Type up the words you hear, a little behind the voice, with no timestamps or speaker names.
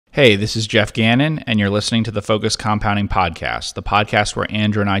Hey, this is Geoff Gannon, and you're listening to the Focus Compounding Podcast, the podcast where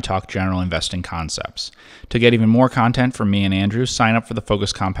Andrew and I talk general investing concepts. To get even more content from me and Andrew, sign up for the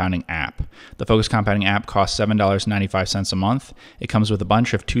Focus Compounding app. The Focus Compounding app costs $7.95 a month. It comes with a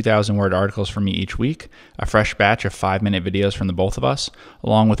bunch of 2,000-word articles from me each week, a fresh batch of 5-minute videos from the both of us,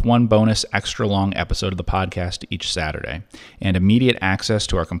 along with one bonus extra-long episode of the podcast each Saturday, and immediate access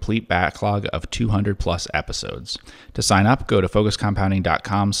to our complete backlog of 200-plus episodes. To sign up, go to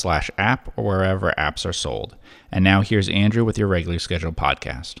focuscompounding.com/app or wherever apps are sold. And now here's Andrew with your regularly scheduled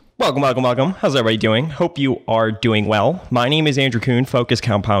podcast. Welcome. How's everybody doing? Hope you are doing well. My name is Andrew Kuhn, Focus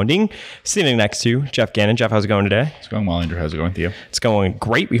Compounding, sitting next to Geoff Gannon. Geoff, how's it going today? It's going well, Andrew. How's it going with you? It's going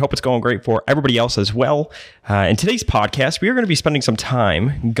great. We hope it's going great for everybody else as well. In today's podcast, we are going to be spending some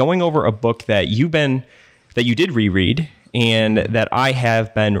time going over a book that you did reread and that I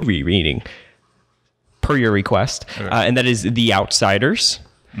have been rereading per your request, and that is The Outsiders.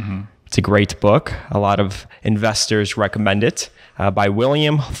 Mm-hmm. It's a great book. A lot of investors recommend it. By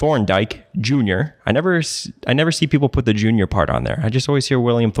William Thorndike Jr. I never see people put the junior part on there. I just always hear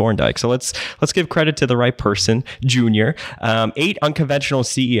William Thorndike. So let's give credit to the right person, Junior. 8 unconventional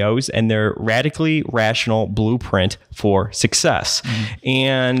CEOs and their radically rational blueprint for success. Mm-hmm.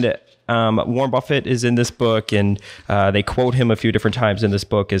 And Warren Buffett is in this book, and they quote him a few different times in this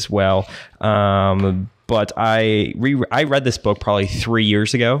book as well. But I read this book probably 3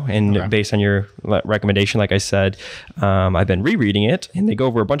 years ago, and based on your recommendation, like I said, I've been rereading it, and they go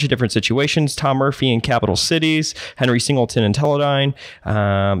over a bunch of different situations. Tom Murphy in Capital Cities, Henry Singleton in Teledyne,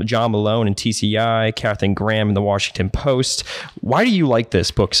 John Malone in TCI, Katharine Graham in the Washington Post. Why do you like this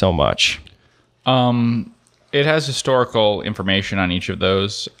book so much? It has historical information on each of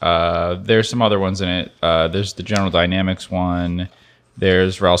those. There's some other ones in it. There's the General Dynamics one.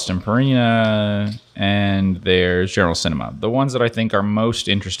 There's Ralston Purina, and there's General Cinema. The ones that I think are most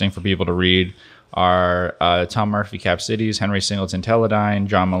interesting for people to read are Tom Murphy, Cap Cities, Henry Singleton, Teledyne,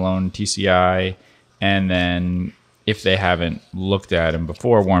 John Malone, TCI, and then, if they haven't looked at him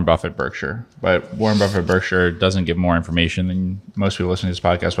before, Warren Buffett, Berkshire. But Warren Buffett, Berkshire doesn't give more information than most people listening to this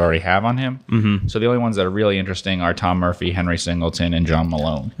podcast already have on him. Mm-hmm. So the only ones that are really interesting are Tom Murphy, Henry Singleton, and John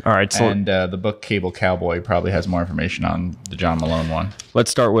Malone. All right. So the book Cable Cowboy probably has more information on the John Malone one. Let's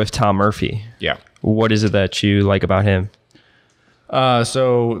start with Tom Murphy. Yeah. What is it that you like about him?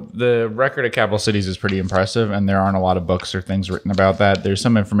 So the record at Capital Cities is pretty impressive, and there aren't a lot of books or things written about that. There's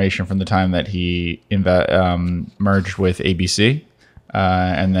some information from the time that he merged with ABC,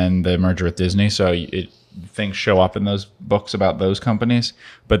 and then the merger with Disney. So things show up in those books about those companies,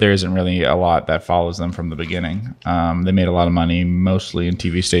 but there isn't really a lot that follows them from the beginning. They made a lot of money, mostly in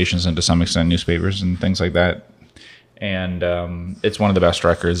TV stations and to some extent newspapers and things like that. And it's one of the best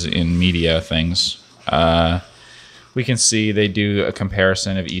records in media things. We can see they do a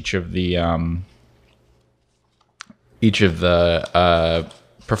comparison of each of the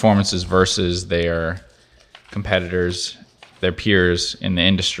performances versus their competitors, their peers in the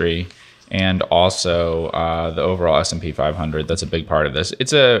industry, and also the overall S&P 500. That's a big part of this.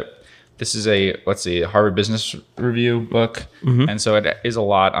 This is a Harvard Business Review book, mm-hmm. and so it is a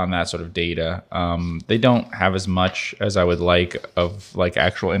lot on that sort of data. They don't have as much as I would like of like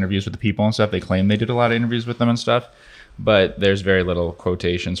actual interviews with the people and stuff. They claim they did a lot of interviews with them and stuff, but there's very little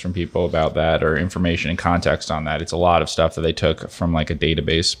quotations from people about that or information and context on that. It's a lot of stuff that they took from like a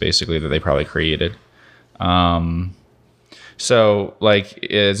database, basically, that they probably created. So, like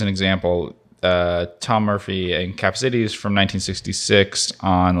as an example, Tom Murphy and Cap Cities from 1966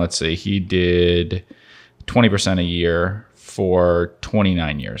 on, let's say he did 20% a year for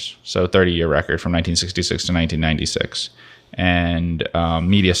 29 years. So 30-year record from 1966 to 1996. And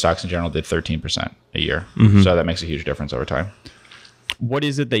media stocks in general did 13% a year. Mm-hmm. So that makes a huge difference over time. What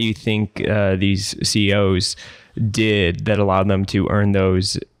is it that you think these CEOs did that allowed them to earn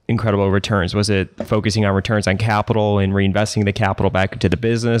those incredible returns? Was it focusing on returns on capital and reinvesting the capital back into the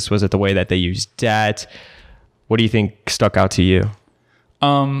business? Was it the way that they used debt? What do you think stuck out to you?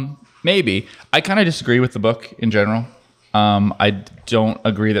 Maybe. I kind of disagree with the book in general. I don't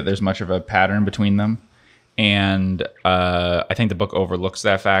agree that there's much of a pattern between them. And I think the book overlooks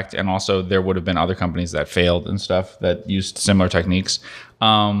that fact. And also there would have been other companies that failed and stuff that used similar techniques.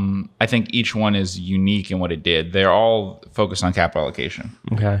 I think each one is unique in what it did. They're all focused on capital allocation.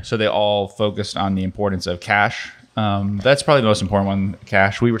 Okay. So they all focused on the importance of cash. That's probably the most important one,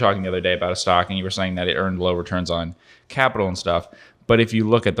 cash. We were talking the other day about a stock, and you were saying that it earned low returns on capital and stuff. But if you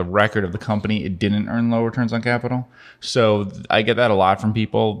look at the record of the company, it didn't earn low returns on capital. So I get that a lot from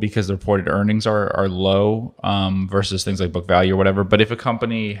people because the reported earnings are low versus things like book value or whatever. But if a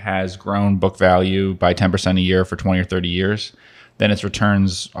company has grown book value by 10% a year for 20 or 30 years, then its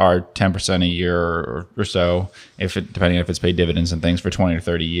returns are 10% a year or so, depending if it's paid dividends and things for 20 or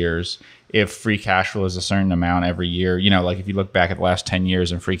 30 years. If free cash flow is a certain amount every year, like if you look back at the last 10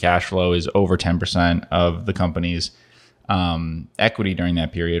 years and free cash flow is over 10% of the company's equity during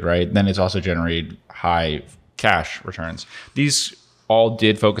that period, right? Then it's also generated high cash returns. These all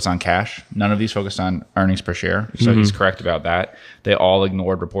did focus on cash. None of these focused on earnings per share. So he's correct about that. They all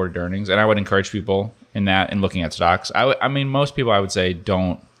ignored reported earnings. And I would encourage people in looking at stocks. I mean, most people I would say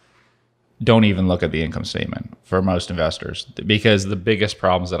don't even look at the income statement for most investors, because the biggest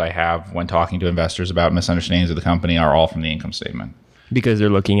problems that I have when talking to investors about misunderstandings of the company are all from the income statement. Because they're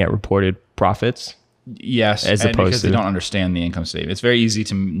looking at reported profits? Yes, because they don't understand the income statement. It's very easy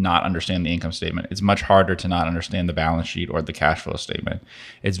to not understand the income statement. It's much harder to not understand the balance sheet or the cash flow statement.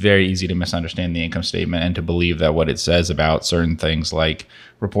 It's very easy to misunderstand the income statement and to believe that what it says about certain things like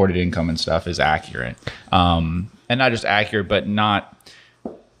reported income and stuff is accurate. And not just accurate, but not...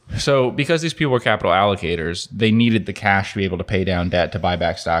 So because these people were capital allocators, they needed the cash to be able to pay down debt, to buy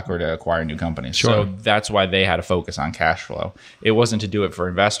back stock, or to acquire new companies. Sure. So that's why they had to focus on cash flow. It wasn't to do it for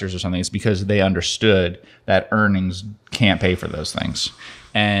investors or something. It's because they understood that earnings can't pay for those things.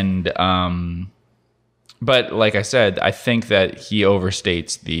 And but like I said, I think that he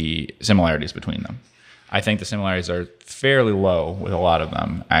overstates the similarities between them. I think the similarities are fairly low with a lot of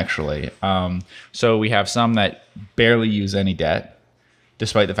them, actually. So we have some that barely use any debt,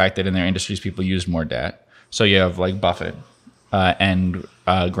 despite the fact that in their industries, people use more debt. So you have like Buffett and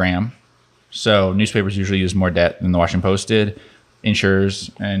Graham. So newspapers usually use more debt than the Washington Post did. Insurers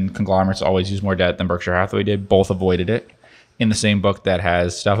and conglomerates always use more debt than Berkshire Hathaway did. Both avoided it. In the same book that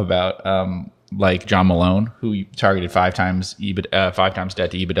has stuff about like John Malone, who targeted 5 times debt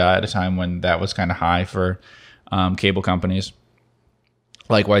to EBITDA at a time when that was kind of high for cable companies.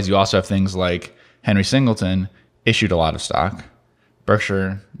 Likewise, you also have things like Henry Singleton issued a lot of stock.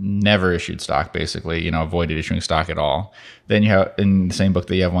 Berkshire never issued stock, basically, avoided issuing stock at all. Then you have, in the same book,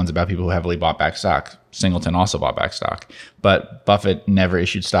 that you have ones about people who heavily bought back stock. Singleton also bought back stock. But Buffett never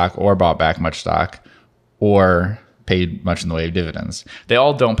issued stock or bought back much stock or paid much in the way of dividends. They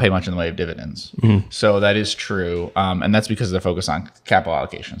all don't pay much in the way of dividends. So that is true. And that's because they're focused on capital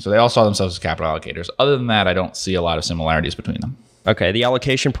allocation. So they all saw themselves as capital allocators. Other than that, I don't see a lot of similarities between them. Okay, the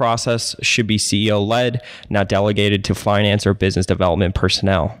allocation process should be CEO-led, not delegated to finance or business development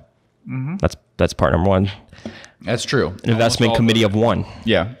personnel. That's part number 1. That's true. An investment committee of 1.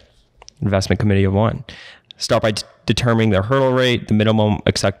 Yeah. Investment committee of 1. Start by determining the hurdle rate, the minimum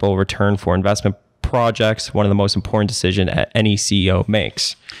acceptable return for investment projects, one of the most important decisions any CEO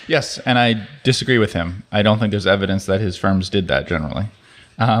makes. Yes, and I disagree with him. I don't think there's evidence that his firms did that generally.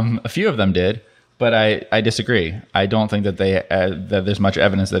 A few of them did. But I disagree. I don't think that that there's much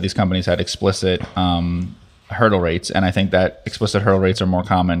evidence that these companies had explicit hurdle rates, and I think that explicit hurdle rates are more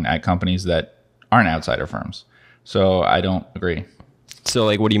common at companies that aren't outsider firms. So I don't agree. So,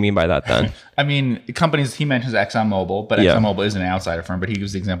 like, what do you mean by that then? I mean, companies, he mentions ExxonMobil, but ExxonMobil is an outsider firm, but he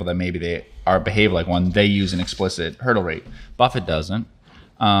gives the example that maybe they behave like one. They use an explicit hurdle rate. Buffett doesn't.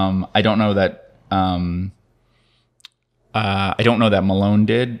 I don't know that Malone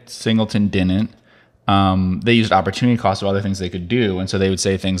did. Singleton didn't. They used opportunity costs of other things they could do. And so they would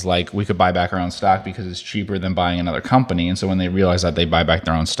say things like, we could buy back our own stock because it's cheaper than buying another company. And so when they realize that, they buy back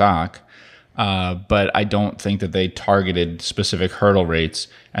their own stock. But I don't think that they targeted specific hurdle rates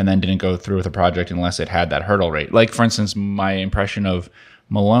and then didn't go through with a project unless it had that hurdle rate. Like, for instance, my impression of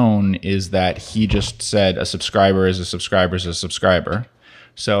Malone is that he just said a subscriber is a subscriber is a subscriber.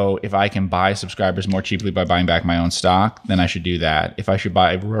 So if I can buy subscribers more cheaply by buying back my own stock, then I should do that. If I should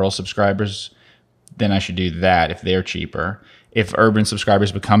buy rural subscribers, then I should do that if they're cheaper. If urban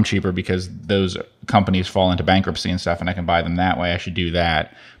subscribers become cheaper because those companies fall into bankruptcy and stuff and I can buy them that way, I should do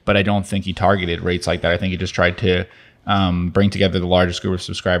that. But I don't think he targeted rates like that. I think he just tried to bring together the largest group of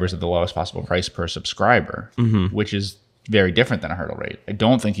subscribers at the lowest possible price per subscriber, which is very different than a hurdle rate. I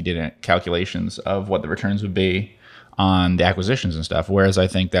don't think he did calculations of what the returns would be on the acquisitions and stuff. Whereas I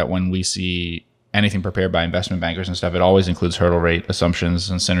think that when we see anything prepared by investment bankers and stuff, it always includes hurdle rate assumptions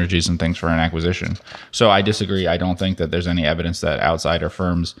and synergies and things for an acquisition. So I disagree. I don't think that there's any evidence that outsider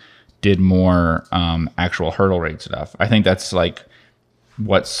firms did more actual hurdle rate stuff. I think that's like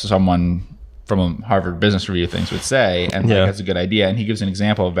what someone from a Harvard Business Review things would say, and like, that's a good idea. And he gives an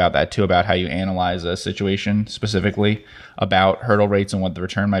example about that too, about how you analyze a situation specifically about hurdle rates and what the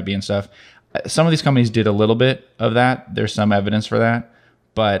return might be and stuff. Some of these companies did a little bit of that. There's some evidence for that.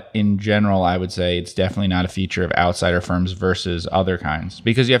 But in general, I would say it's definitely not a feature of outsider firms versus other kinds.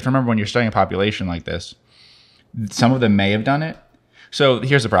 Because you have to remember, when you're studying a population like this, some of them may have done it. So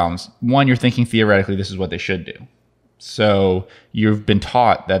here's the problems. One, you're thinking theoretically this is what they should do. So you've been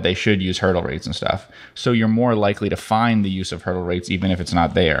taught that they should use hurdle rates and stuff. So you're more likely to find the use of hurdle rates even if it's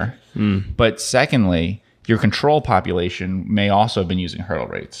not there. But secondly, your control population may also have been using hurdle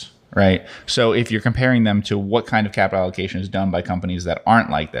rates, right? So if you're comparing them to what kind of capital allocation is done by companies that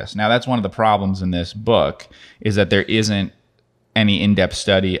aren't like this. Now, that's one of the problems in this book, is that there isn't any in-depth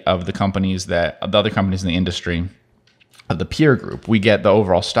study of the other companies in the industry, of the peer group. We get the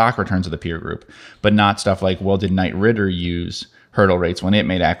overall stock returns of the peer group, but not stuff like, well, did Knight Ridder use hurdle rates when it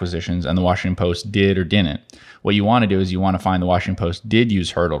made acquisitions and the Washington Post did or didn't? What you want to do is you want to find the Washington Post did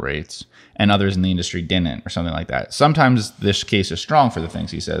use hurdle rates and others in the industry didn't, or something like that. Sometimes this case is strong for the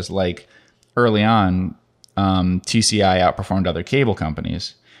things he says, like early on, TCI outperformed other cable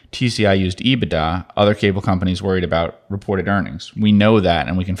companies. TCI used EBITDA. Other cable companies worried about reported earnings. We know that,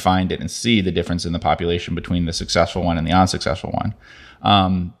 and we can find it and see the difference in the population between the successful one and the unsuccessful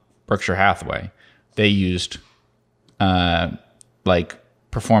one. Berkshire Hathaway, they used like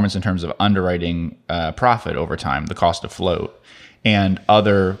performance in terms of underwriting profit over time, the cost of float. And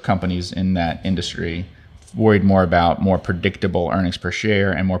other companies in that industry worried more about more predictable earnings per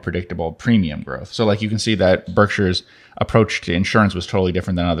share and more predictable premium growth. So like you can see that Berkshire's approach to insurance was totally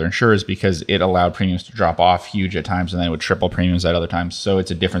different than other insurers because it allowed premiums to drop off huge at times and then it would triple premiums at other times. So it's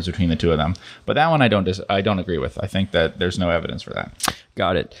a difference between the two of them. But that one I don't agree with. I think that there's no evidence for that.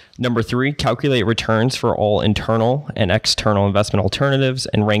 Got it. Number 3, calculate returns for all internal and external investment alternatives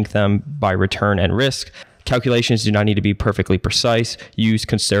and rank them by return and risk. Calculations do not need to be perfectly precise. Use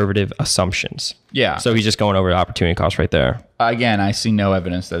conservative assumptions. Yeah. So he's just going over the opportunity cost right there. Again, I see no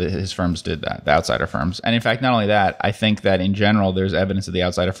evidence that his firms did that, the outsider firms. And in fact, not only that, I think that in general, there's evidence that the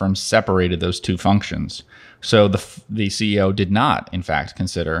outsider firms separated those two functions. So the CEO did not, in fact,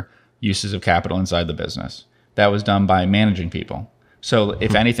 consider uses of capital inside the business. That was done by managing people. So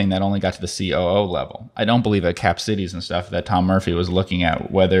if anything, that only got to the COO level. I don't believe at Cap Cities and stuff that Tom Murphy was looking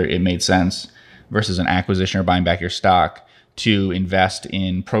at whether it made sense versus an acquisition or buying back your stock to invest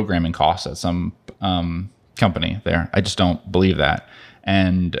in programming costs at some company there. I just don't believe that.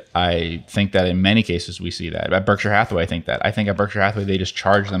 And I think that in many cases we see that. At Berkshire Hathaway, I think that. I think at Berkshire Hathaway, they just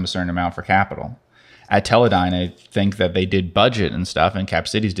charge them a certain amount for capital. At Teledyne, I think that they did budget and stuff, and Cap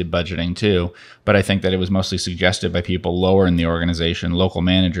Cities did budgeting too. But I think that it was mostly suggested by people lower in the organization, local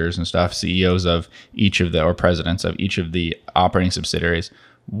managers and stuff, CEOs of each of the, or presidents of each of the operating subsidiaries,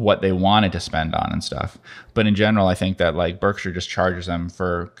 what they wanted to spend on and stuff. But in general, I think that like Berkshire just charges them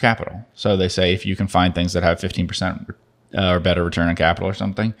for capital. So they say, if you can find things that have 15% or better return on capital or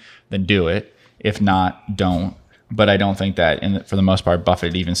something, then do it. If not, don't. But I don't think that for the most part,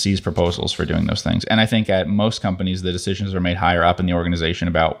 Buffett even sees proposals for doing those things. And I think at most companies, the decisions are made higher up in the organization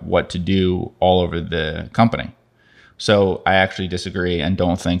about what to do all over the company. So I actually disagree and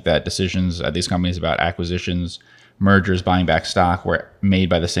don't think that decisions at these companies about acquisitions, mergers, buying back stock were made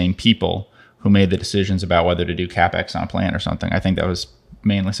by the same people who made the decisions about whether to do CapEx on a plant or something. I think that was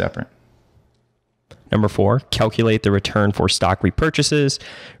mainly separate. Number 4, calculate the return for stock repurchases.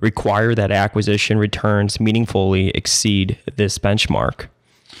 Require that acquisition returns meaningfully exceed this benchmark.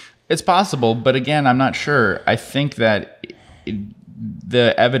 It's possible, but again, I'm not sure. I think that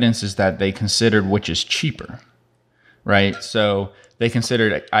the evidence is that they considered which is cheaper, right? So they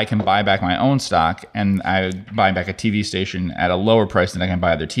considered I can buy back my own stock and I buy back a TV station at a lower price than I can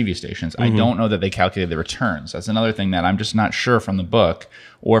buy other TV stations. I don't know that they calculated the returns. That's another thing that I'm just not sure from the book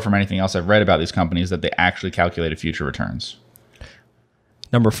or from anything else I've read about these companies that they actually calculated future returns.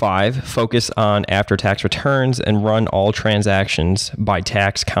 Number 5, focus on after-tax returns and run all transactions by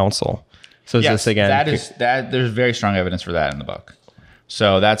tax counsel. So is this again? There's very strong evidence for that in the book.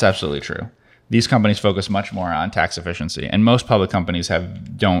 So that's absolutely true. These companies focus much more on tax efficiency, and most public companies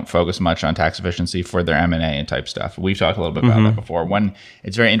don't focus much on tax efficiency for their M&A and type stuff. We've talked a little bit about that before. When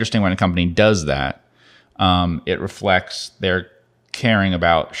it's very interesting when a company does that, it reflects their caring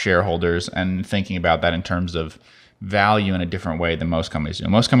about shareholders and thinking about that in terms of value in a different way than most companies do.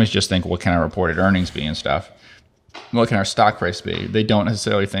 Most companies just think, what can our reported earnings be and stuff? What can our stock price be? They don't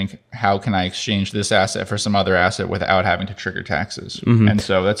necessarily think, how can I exchange this asset for some other asset without having to trigger taxes? And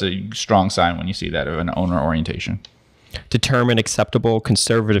so that's a strong sign when you see that of an owner orientation. Determine acceptable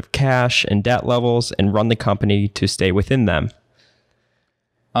conservative cash and debt levels and run the company to stay within them.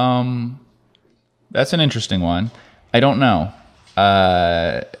 That's an interesting one. I don't know.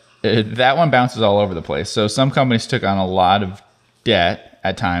 That one bounces all over the place. So some companies took on a lot of debt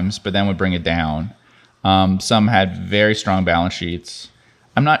at times, but then would bring it down. Some had very strong balance sheets.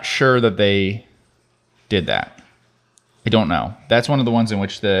 I'm not sure that they did that. I don't know. That's one of the ones in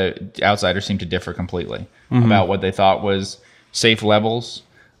which the outsiders seem to differ completely about what they thought was safe levels.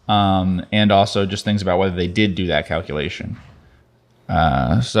 and also just things about whether they did do that calculation.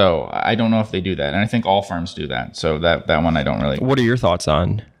 So I don't know if they do that, and I think all firms do that. So that one I don't really. What are your thoughts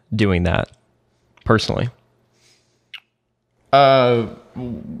on doing that personally?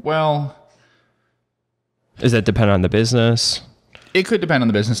 Well, Does that depend on the business? it could depend on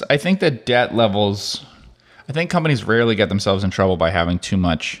the business. I think that debt levels. I think companies rarely get themselves in trouble by having too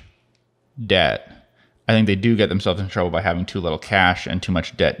much debt. I think they do get themselves in trouble by having too little cash and too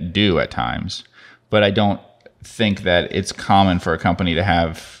much debt due at times. But I don't think that it's common for a company to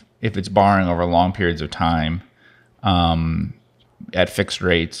have, if it's borrowing over long periods of time, at fixed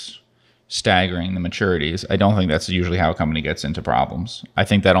rates, staggering the maturities. I don't think that's usually how a company gets into problems. I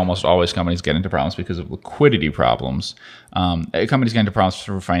think that almost always companies get into problems because of liquidity problems. Companies get into problems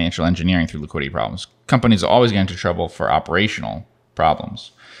through financial engineering through liquidity problems. Companies always get into trouble for operational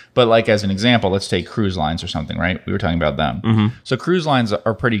problems. But like as an example, let's take cruise lines or something, right? We were talking about them. Mm-hmm. So cruise lines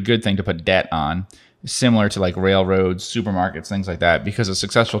are a pretty good thing to put debt on, similar to like railroads, supermarkets, things like that, because a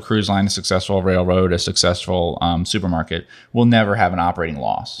successful cruise line, a successful railroad, a successful supermarket will never have an operating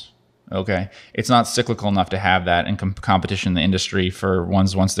loss. Okay, it's not cyclical enough to have that, and competition in the industry for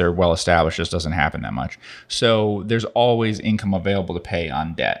once they're well established just doesn't happen that much. So there's always income available to pay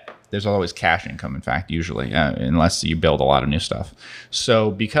on debt. There's always cash income, in fact, usually, unless you build a lot of new stuff.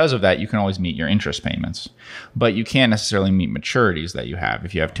 So because of that, you can always meet your interest payments, but you can't necessarily meet maturities that you have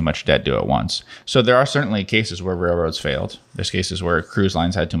if you have too much debt due at once. So there are certainly cases where railroads failed. There's cases where cruise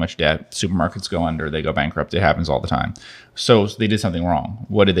lines had too much debt. Supermarkets go under, they go bankrupt. It happens all the time. So they did something wrong.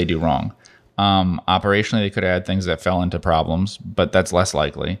 What did they do wrong? Operationally, they could have had things that fell into problems, but that's less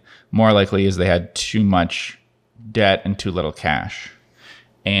likely. More likely is they had too much debt and too little cash.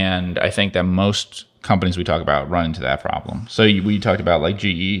 And I think that most companies we talk about run into that problem. So we talked about like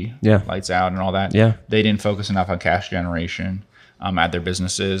GE, lights out and all that. Yeah. They didn't focus enough on cash generation at their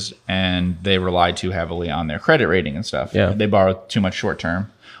businesses, and they relied too heavily on their credit rating and stuff. Yeah. They borrowed too much short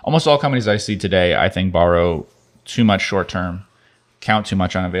term. Almost all companies I see today, I think, borrow too much short term, count too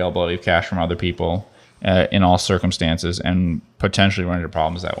much on availability of cash from other people in all circumstances, and potentially run into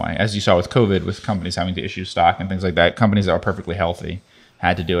problems that way. As you saw with COVID, with companies having to issue stock and things like that, companies that are perfectly healthy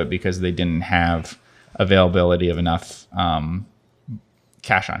had to do it because they didn't have availability of enough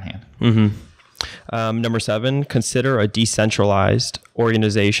cash on hand. Mm-hmm. Number 7, consider a decentralized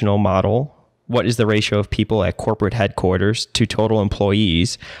organizational model. What is the ratio of people at corporate headquarters to total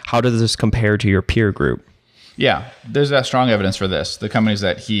employees? How does this compare to your peer group? Yeah, there's that strong evidence for this. The companies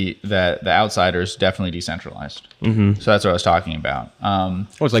that the outsiders definitely decentralized. Mm-hmm. So that's what I was talking about.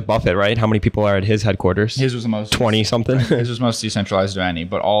 It's like Buffett, right? How many people are at his headquarters? His was the most 20 something. Right? His was most decentralized of any,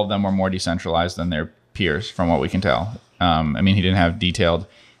 but all of them were more decentralized than their peers, from what we can tell. I mean, he didn't have detailed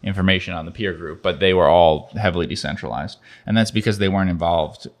information on the peer group, but they were all heavily decentralized, and that's because they weren't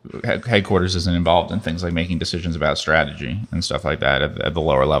involved. Headquarters isn't involved in things like making decisions about strategy and stuff like that at the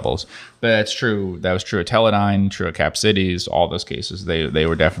lower levels. But that's true. That was true at Teledyne, true at Cap Cities. All those cases, they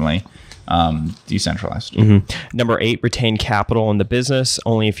were definitely decentralized. Mm-hmm. Number 8, retain capital in the business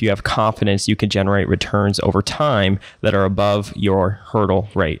only if you have confidence you can generate returns over time that are above your hurdle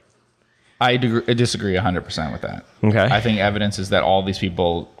rate. I disagree 100% with that. Okay. I think evidence is that all these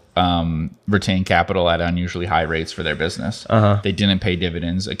people retain capital at unusually high rates for their business. They didn't pay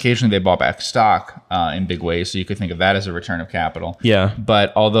dividends. Occasionally, they bought back stock in big ways, so you could think of that as a return of capital. Yeah.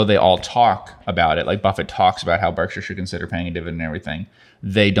 But although they all talk about it, like Buffett talks about how Berkshire should consider paying a dividend and everything,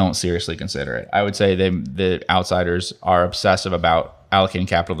 they don't seriously consider it. I would say the outsiders are obsessive about allocating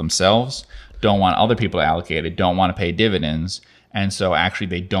capital themselves, don't want other people to allocate it, don't want to pay dividends. And so actually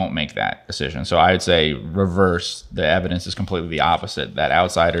they don't make that decision. So I would say reverse. The evidence is completely the opposite, that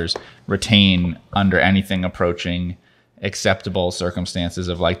outsiders retain under anything approaching acceptable circumstances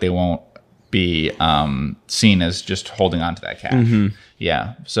of like they won't be seen as just holding on to that cash. Mm-hmm.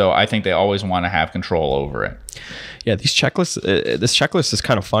 Yeah. So I think they always want to have control over it. Yeah, these checklists. This checklist is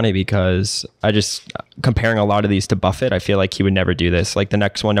kind of funny because comparing a lot of these to Buffett, I feel like he would never do this. Like the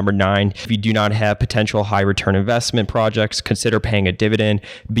next one, number 9, if you do not have potential high return investment projects, consider paying a dividend.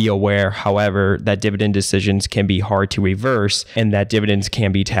 Be aware, however, that dividend decisions can be hard to reverse and that dividends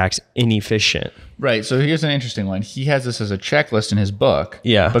can be tax inefficient. Right. So here's an interesting one. He has this as a checklist in his book.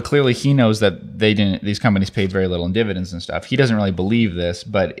 Yeah. But clearly he knows that these companies paid very little in dividends and stuff. He doesn't really believe this,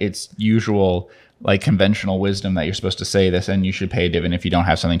 but it's usual, like conventional wisdom that you're supposed to say this and you should pay a dividend if you don't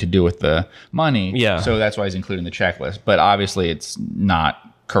have something to do with the money. Yeah. So that's why he's including the checklist. But obviously it's not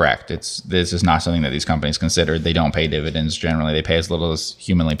correct. This is not something that these companies consider. They don't pay dividends generally. They pay as little as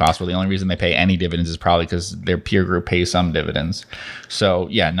humanly possible. The only reason they pay any dividends is probably because their peer group pays some dividends. So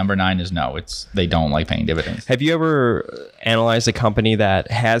yeah, number 9 is no. They don't like paying dividends. Have you ever analyzed a company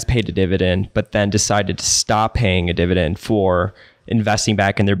that has paid a dividend, but then decided to stop paying a dividend for investing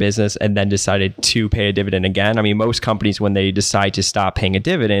back in their business and then decided to pay a dividend again? I mean, most companies, when they decide to stop paying a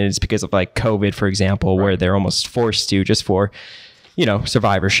dividend, it's because of like COVID, for example, where they're almost forced to just for,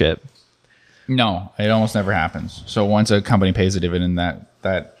 survivorship. No, it almost never happens. So once a company pays a dividend,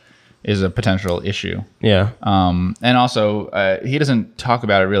 that is a potential issue. Yeah. And also, he doesn't talk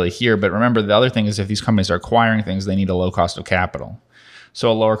about it really here, but remember the other thing is if these companies are acquiring things, they need a low cost of capital. So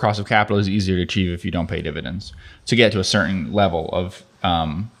a lower cost of capital is easier to achieve if you don't pay dividends to get to a certain level of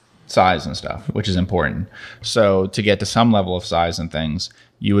size and stuff, which is important. So to get to some level of size and things,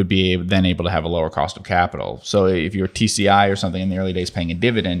 you would be then able to have a lower cost of capital. So if you're TCI or something in the early days paying a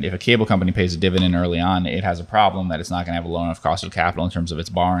dividend, if a cable company pays a dividend early on, it has a problem that it's not going to have a low enough cost of capital in terms of its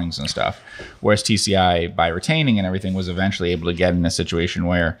borrowings and stuff. Whereas TCI, by retaining and everything, was eventually able to get in a situation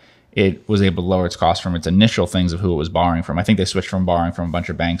where it was able to lower its cost from its initial things of who it was borrowing from. I think they switched from borrowing from a bunch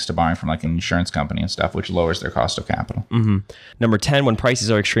of banks to borrowing from like an insurance company and stuff, which lowers their cost of capital. Mm-hmm. Number 10, when prices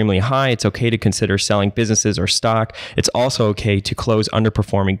are extremely high, it's okay to consider selling businesses or stock. It's also okay to close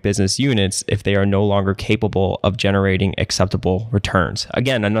underperforming business units if they are no longer capable of generating acceptable returns.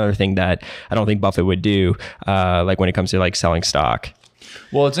 Again, another thing that I don't think Buffett would do, like when it comes to like selling stock.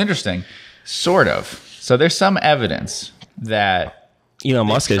 Well, it's interesting. Sort of. So there's some evidence that Elon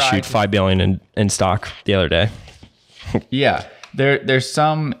Musk has shoot $5 billion in stock the other day. Yeah, there's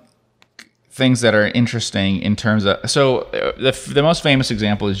some things that are interesting in terms of. So the most famous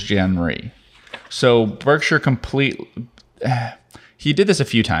example is Gen Re. So Berkshire he did this a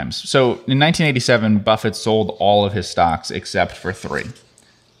few times. So in 1987, Buffett sold all of his stocks except for 3,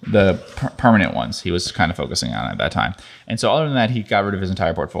 the permanent ones he was kind of focusing on at that time. And so other than that, he got rid of his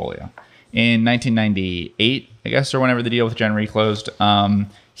entire portfolio. In 1998, I guess, or whenever the deal with Gen Re closed,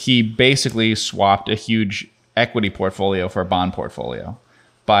 he basically swapped a huge equity portfolio for a bond portfolio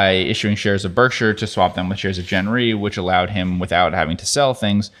by issuing shares of Berkshire to swap them with shares of Gen Re, which allowed him, without having to sell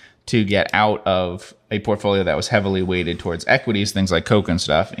things, to get out of a portfolio that was heavily weighted towards equities, things like Coke and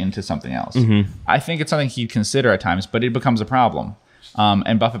stuff, into something else. Mm-hmm. I think it's something he'd consider at times, but it becomes a problem.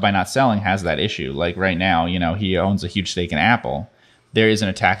 And Buffett, by not selling, has that issue. Like right now, he owns a huge stake in Apple. There isn't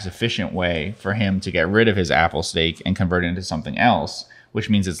a tax efficient way for him to get rid of his Apple stake and convert it into something else, which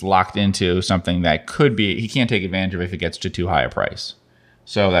means it's locked into something that he can't take advantage of if it gets to too high a price.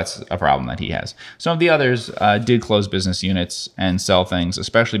 So that's a problem that he has. Some of the others did close business units and sell things,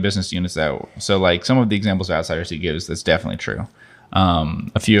 especially business units so like some of the examples of outsiders he gives, that's definitely true.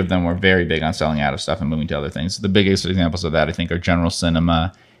 A few of them were very big on selling out of stuff and moving to other things. The biggest examples of that, I think, are General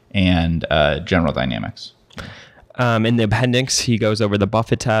Cinema and General Dynamics. In the appendix, he goes over the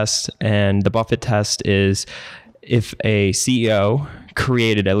Buffett test, and the Buffett test is if a CEO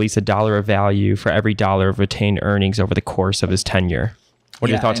created at least $1 of value for every $1 of retained earnings over the course of his tenure. What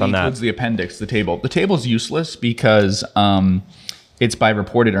are your thoughts on that? Includes the appendix, the table. The table's useless because it's by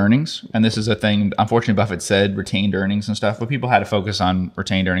reported earnings, and this is a thing. Unfortunately, Buffett said retained earnings and stuff, but people had to focus on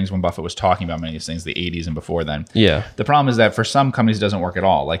retained earnings when Buffett was talking about many of these things, the 80s and before then. Yeah. The problem is that for some companies, it doesn't work at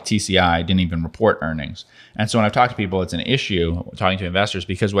all. Like TCI didn't even report earnings. And so when I've talked to people, it's an issue talking to investors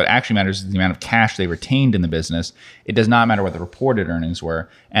because what actually matters is the amount of cash they retained in the business. It does not matter what the reported earnings were,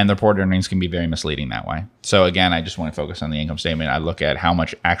 and the reported earnings can be very misleading that way. So again, I just want to focus on the income statement. I look at how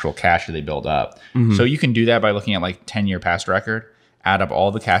much actual cash do they build up. Mm-hmm. So you can do that by looking at like 10-year past record, add up all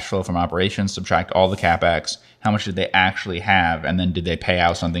the cash flow from operations, subtract all the CapEx, how much did they actually have, and then did they pay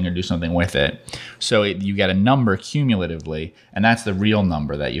out something or do something with it? So you get a number cumulatively, and that's the real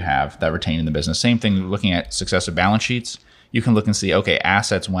number that you have that retained in the business. Same thing looking at successive balance sheets. You can look and see, okay,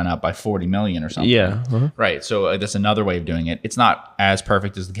 assets went up by 40 million or something. Yeah. Uh-huh. Right. So that's another way of doing it. It's not as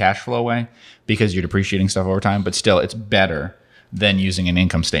perfect as the cash flow way because you're depreciating stuff over time, but still it's better than using an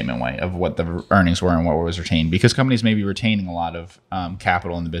income statement way of what the earnings were and what was retained, because companies may be retaining a lot of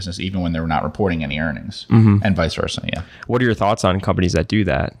capital in the business even when they're not reporting any earnings, and vice versa. Yeah. What are your thoughts on companies that do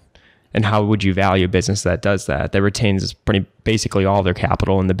that? And how would you value a business that does that retains basically all their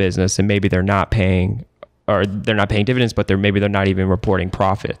capital in the business, and maybe they're not paying dividends, but maybe they're not even reporting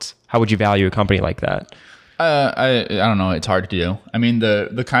profits? How would you value a company like that? I don't know. It's hard to do. I mean,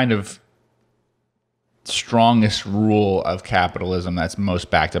 the kind of strongest rule of capitalism that's most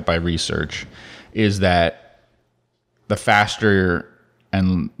backed up by research is that the faster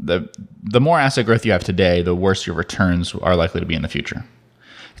and the more asset growth you have today, the worse your returns are likely to be in the future.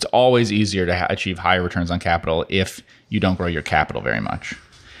 It's always easier to achieve higher returns on capital if you don't grow your capital very much.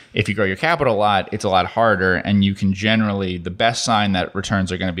 If you grow your capital a lot, it's a lot harder, and you can generally, the best sign that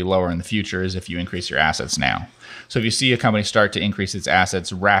returns are going to be lower in the future is if you increase your assets now. So if you see a company start to increase its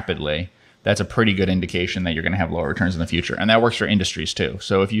assets rapidly, that's a pretty good indication that you're going to have lower returns in the future. And that works for industries too.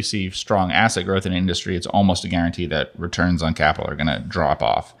 So if you see strong asset growth in an industry, it's almost a guarantee that returns on capital are going to drop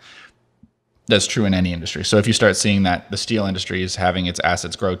off. That's true in any industry. So if you start seeing that the steel industry is having its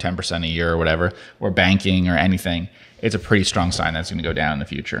assets grow 10% a year or whatever, or banking or anything, it's a pretty strong sign that's going to go down in the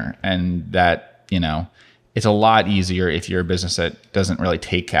future. And that, it's a lot easier if you're a business that doesn't really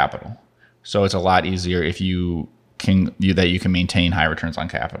take capital. So it's a lot easier if you can maintain high returns on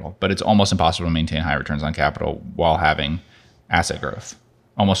capital. But it's almost impossible to maintain high returns on capital while having asset growth.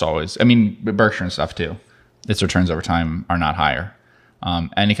 Almost always. I mean, Berkshire and stuff too. Its returns over time are not higher.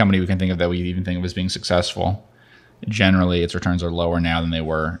 Any company we can think of that we even think of as being successful, generally its returns are lower now than they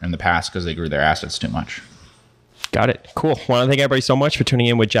were in the past because they grew their assets too much. Got it. Cool. Want to thank everybody so much for tuning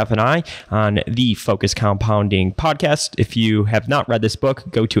in with Geoff and I on the Focus Compounding podcast. If you have not read this book,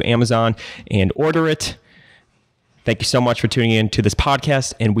 go to Amazon and order it. Thank you so much for tuning in to this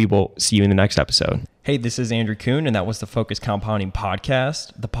podcast, and we will see you in the next episode. Hey, this is Andrew Kuhn, and that was the Focus Compounding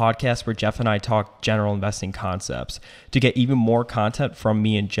Podcast, the podcast where Geoff and I talk general investing concepts. To get even more content from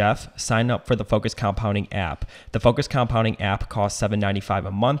me and Geoff, sign up for the Focus Compounding app. The Focus Compounding app costs $7.95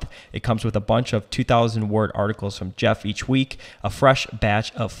 a month. It comes with a bunch of 2,000-word articles from Geoff each week, a fresh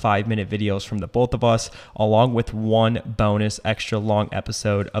batch of 5-minute videos from the both of us, along with one bonus extra long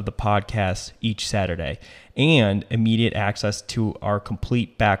episode of the podcast each Saturday, and immediate access to our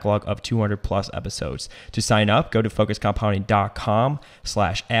complete backlog of 200 plus episodes. To sign up, go to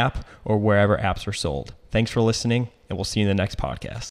focuscompounding.com/app or wherever apps are sold. Thanks for listening, and we'll see you in the next podcast.